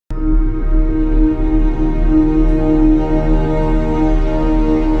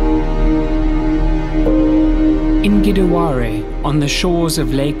on the shores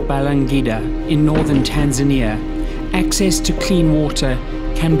of Lake Balangida in northern Tanzania, access to clean water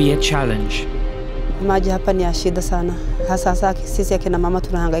can be a challenge. Maji hapa ni ya shida sana. Hasa sisi akina mama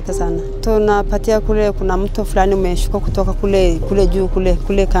tunahangaika sana. Tunapatia kule kuna mto fulani umeshuka kutoka kule juu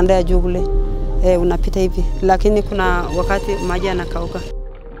kule kanda ya juu kule. Unapita hivi. Lakini kuna wakati maji yanakauka.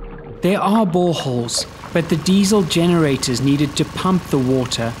 There are boreholes, but the diesel generators needed to pump the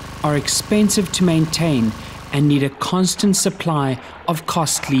water are expensive to maintain and need a constant supply of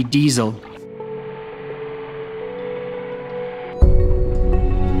costly diesel.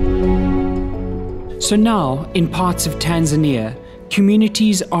 So now, in parts of Tanzania,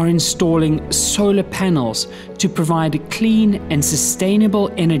 communities are installing solar panels to provide clean and sustainable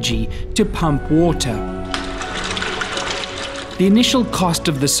energy to pump water. The initial cost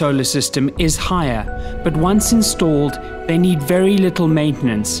of the solar system is higher, but once installed, they need very little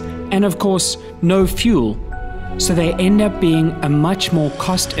maintenance and, of course, no fuel. So they end up being a much more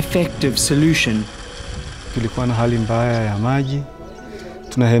cost-effective solution. Tulikuwa na hali mbaya ya maji.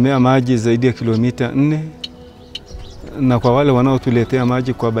 Tunahemea maji zaidi ya kilomita 4. Na kwa wale wanaotuletea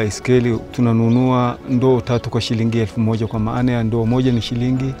maji kwa baiskeli, tunanunua ndoo 3 kwa shilingi 1000, kwa maana ya ndoo moja ni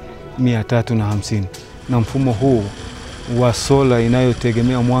shilingi 350. Na mfumo huu wa sola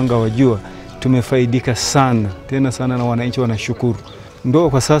inayotegemea mwanga wa jua tumefaidika sana, tena sana, na wananchi wanashukuru. Ndoo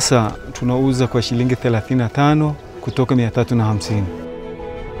kwa sasa tunauza kwa shilingi 35 kutoka 350.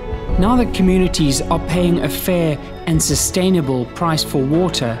 Now that communities are paying a fair and sustainable price for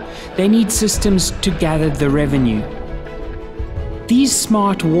water, they need systems to gather the revenue. These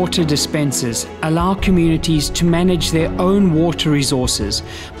smart water dispensers allow communities to manage their own water resources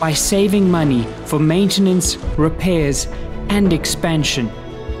by saving money for maintenance, repairs, and expansion.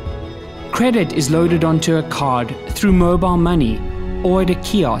 Credit is loaded onto a card through mobile money or at a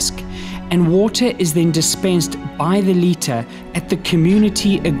kiosk, and water is then dispensed by the litre at the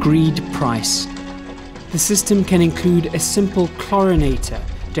community-agreed price. The system can include a simple chlorinator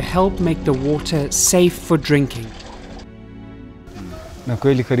to help make the water safe for drinking. Na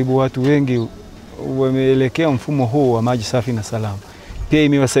kweli karibu watu wengi wameelekea mfumo huu wa maji safi na salama. Pia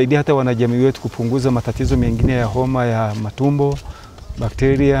imewasaidia hata wanajamii wetu kupunguza matatizo mengine ya homa ya matumbo,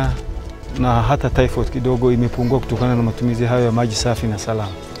 bakteria, na hata typhoid kidogo imepungua kutokana na matumizi hayo ya maji safi na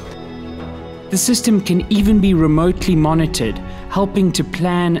salama. The system can even be remotely monitored, helping to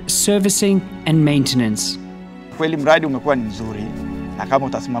plan servicing and maintenance. Kweli mradi umekuwa ni mzuri, na kama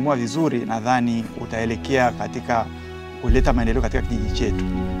utasimamiwa vizuri, nadhani utaelekea katika kuleta maendeleo katika kijiji chetu.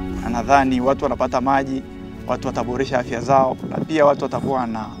 Na nadhani watu wanapata maji, watu wataboresha afya zao, na pia watu watakuwa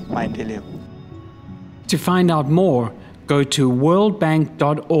na maendeleo. To find out more, go to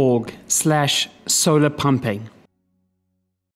worldbank.org/solarpumping.